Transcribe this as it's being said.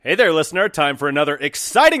Hey there, listener. Time for another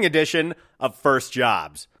exciting edition of First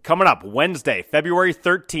Jobs. Coming up Wednesday, February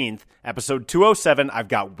 13th, episode 207, I've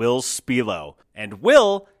got Will Spilo. And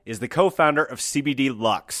Will is the co-founder of CBD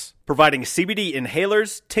Luxe, providing CBD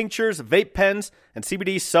inhalers, tinctures, vape pens, and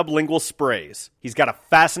CBD sublingual sprays. He's got a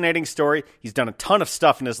fascinating story. He's done a ton of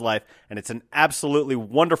stuff in his life, and it's an absolutely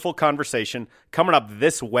wonderful conversation coming up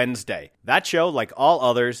this Wednesday. That show, like all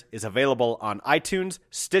others, is available on iTunes,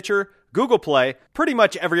 Stitcher, Google Play, pretty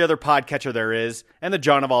much every other podcatcher there is, and the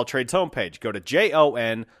John of All Trades homepage. Go to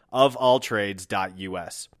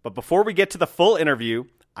jonofalltrades.us. But before we get to the full interview,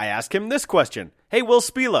 I ask him this question. Hey, Will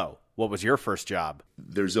Spilo, what was your first job?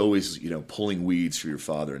 There's always, pulling weeds for your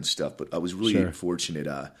father and stuff, but I was really fortunate.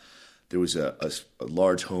 There was a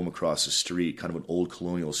large home across the street, kind of an old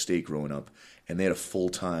colonial estate growing up, and they had a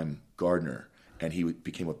full-time gardener, and he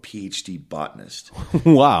became a PhD botanist.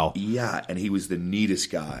 Wow. Yeah, and he was the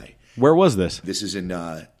neatest guy. Where was this? This is in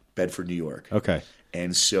Bedford, New York. Okay.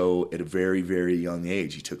 And so at a very, very young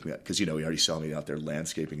age, he took me out because, he already saw me out there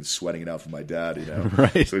landscaping and sweating it out for my dad,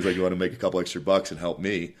 Right. So he's like, you want to make a couple extra bucks and help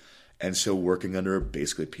me? And so working under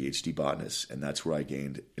basically a PhD botanist, and that's where I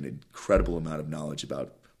gained an incredible amount of knowledge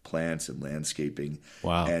about plants and landscaping.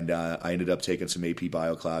 Wow. And I ended up taking some AP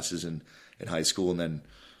bio classes in high school. And then...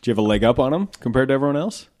 Did you have a leg up on him compared to everyone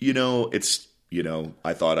else?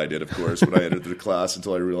 I thought I did, of course, when I entered the class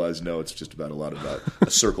until I realized, no, it's just about a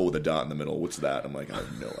circle with a dot in the middle. What's that? I'm like, I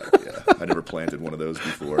have no idea. I never planted one of those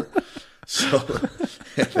before. So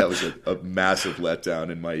that was a massive letdown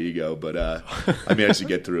in my ego. But I managed to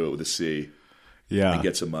get through it with a C. Yeah. And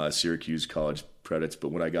get some Syracuse college credits.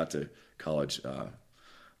 But when I got to college,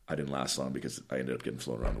 I didn't last long because I ended up getting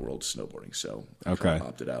flown around the world snowboarding. So I kind of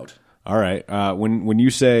opted out. All right. When you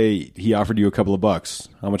say he offered you a couple of bucks,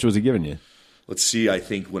 how much was he giving you? Let's see, I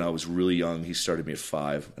think when I was really young, he started me at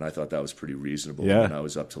 5, and I thought that was pretty reasonable. Yeah. When I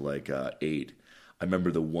was up to 8, I remember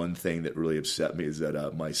the one thing that really upset me is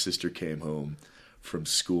that my sister came home from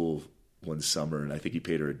school one summer, and I think he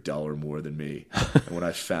paid her $1 more than me. And when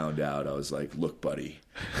I found out, I was like, look, buddy.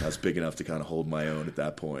 I was big enough to kind of hold my own at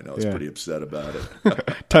that point. I was pretty upset about it.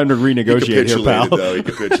 Time to renegotiate here, pal. He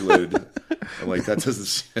capitulated. I'm like, that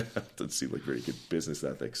doesn't seem like very good business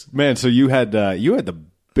ethics. Man, so you had the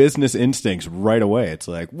business instincts right away. It's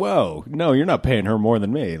like, whoa, no, you're not paying her more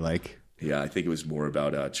than me. Like, yeah, I think it was more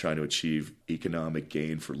about trying to achieve economic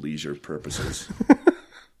gain for leisure purposes.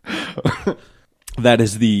 That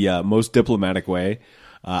is the most diplomatic way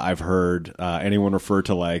I've heard anyone refer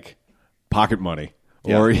to like pocket money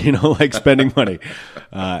or like spending money.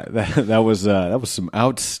 That was some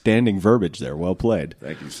outstanding verbiage there. Well played.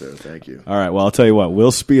 Thank you, sir. Thank you. All right. Well, I'll tell you what.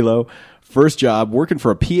 Will Spilo, first job working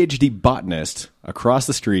for a PhD botanist across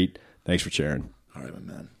the street. Thanks for sharing. All right,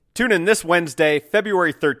 my man. Tune in this Wednesday,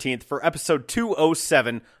 February 13th, for episode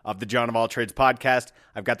 207 of the John of All Trades podcast.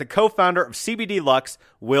 I've got the co-founder of CBD Luxe,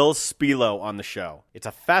 Will Spilo, on the show. It's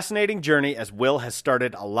a fascinating journey as Will has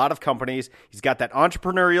started a lot of companies. He's got that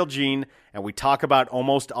entrepreneurial gene, and we talk about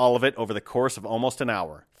almost all of it over the course of almost an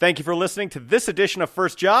hour. Thank you for listening to this edition of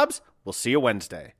First Jobs. We'll see you Wednesday.